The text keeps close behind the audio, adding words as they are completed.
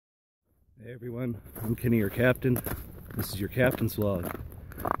Hey everyone, I'm Kenny, your captain. This is your captain's vlog.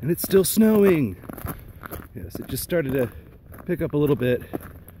 And it's still snowing! Yes, it just started to pick up a little bit.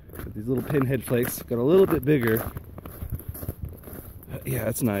 These little pinhead flakes got a little bit bigger. Yeah,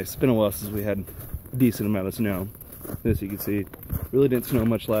 it's nice. It's been a while since we had a decent amount of snow. As you can see, really didn't snow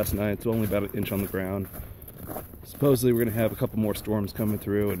much last night. It's only about an inch on the ground. Supposedly we're going to have a couple more storms coming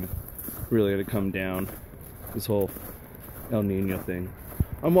through and really going to come down. This whole El Nino thing.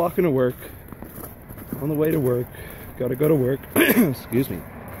 I'm walking to work, on the way to work, gotta go to work, excuse me,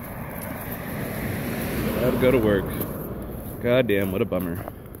 gotta go to work, god damn, what a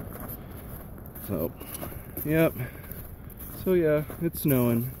bummer. So, yep, so yeah, it's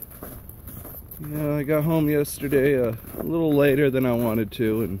snowing. Yeah, I got home yesterday a little later than I wanted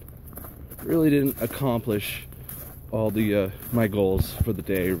to, and really didn't accomplish all the, my goals for the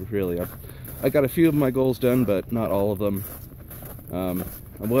day, really. I got a few of my goals done, but not all of them.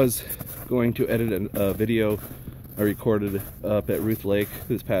 I was going to edit a video I recorded up at Ruth Lake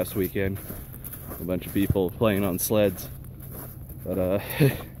this past weekend. A bunch of people playing on sleds. But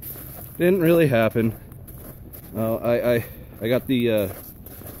didn't really happen. I got the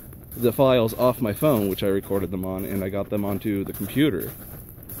files off my phone, which I recorded them on, and I got them onto the computer.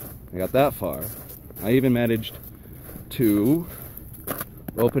 I got that far. I even managed to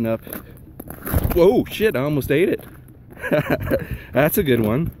open up... Whoa, shit, I almost ate it. That's a good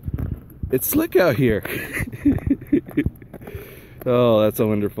one. It's slick out here. Oh, that's so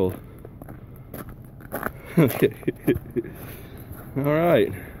wonderful. Okay.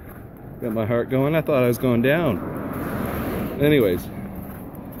 Alright. Got my heart going. I thought I was going down. Anyways,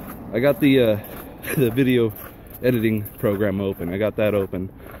 I got the video editing program open. I got that open.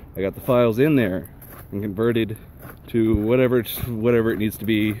 I got the files in there and converted to whatever it needs to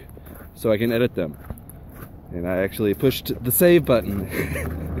be so I can edit them. And I actually pushed the save button.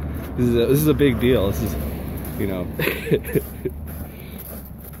 This is a big deal. This is, you know,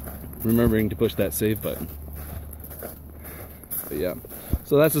 remembering to push that save button. But yeah,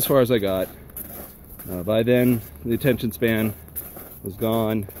 so that's as far as I got. By then, the attention span was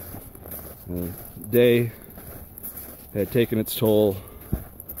gone. The day had taken its toll,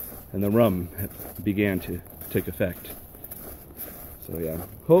 and the rum began to take effect. So yeah,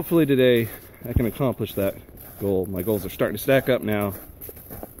 hopefully today I can accomplish that goal. My goals are starting to stack up now.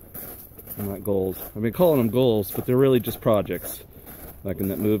 They're not goals. I've been calling them goals, but they're really just projects. Like in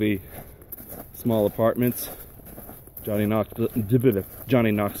that movie, Small Apartments, Johnny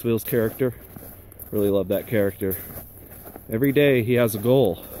Knoxville's character. Really love that character. Every day he has a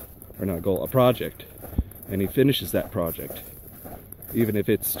goal, or not a goal, a project, and he finishes that project. Even if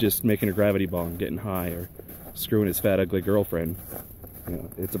it's just making a gravity bomb, getting high, or screwing his fat ugly girlfriend. You know,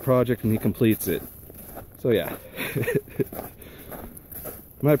 it's a project and he completes it. So yeah,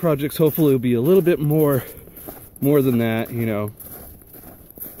 my projects hopefully will be a little bit more than that, you know.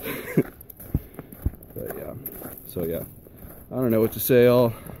 But yeah, so yeah, I don't know what to say.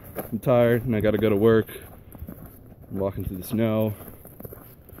 I'm tired and I gotta go to work. I'm walking through the snow.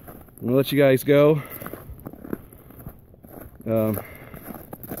 I'm gonna let you guys go. My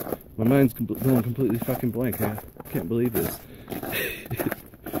mind's going completely fucking blank. I can't believe this.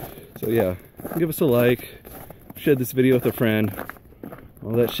 So yeah, give us a like, share this video with a friend,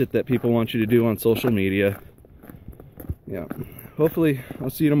 all that shit that people want you to do on social media. Yeah, hopefully I'll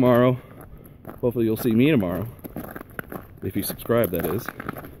see you tomorrow. Hopefully you'll see me tomorrow, if you subscribe, that is.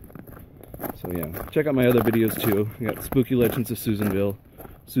 So yeah, check out my other videos too. I got Spooky Legends of Susanville,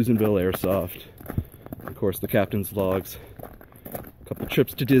 Susanville Airsoft, of course the Captain's Vlogs, a couple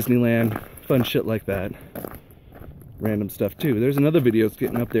trips to Disneyland, fun shit like that. Random stuff too. There's another video that's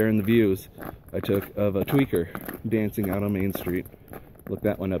getting up there in the views I took of a tweaker dancing out on Main Street. Look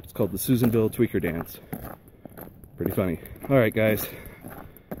that one up. It's called the Susanville Tweaker Dance. Pretty funny. Alright guys,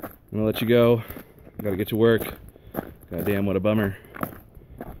 I'm gonna let you go. I gotta get to work. Goddamn, what a bummer.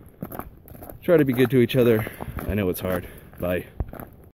 Try to be good to each other. I know it's hard. Bye.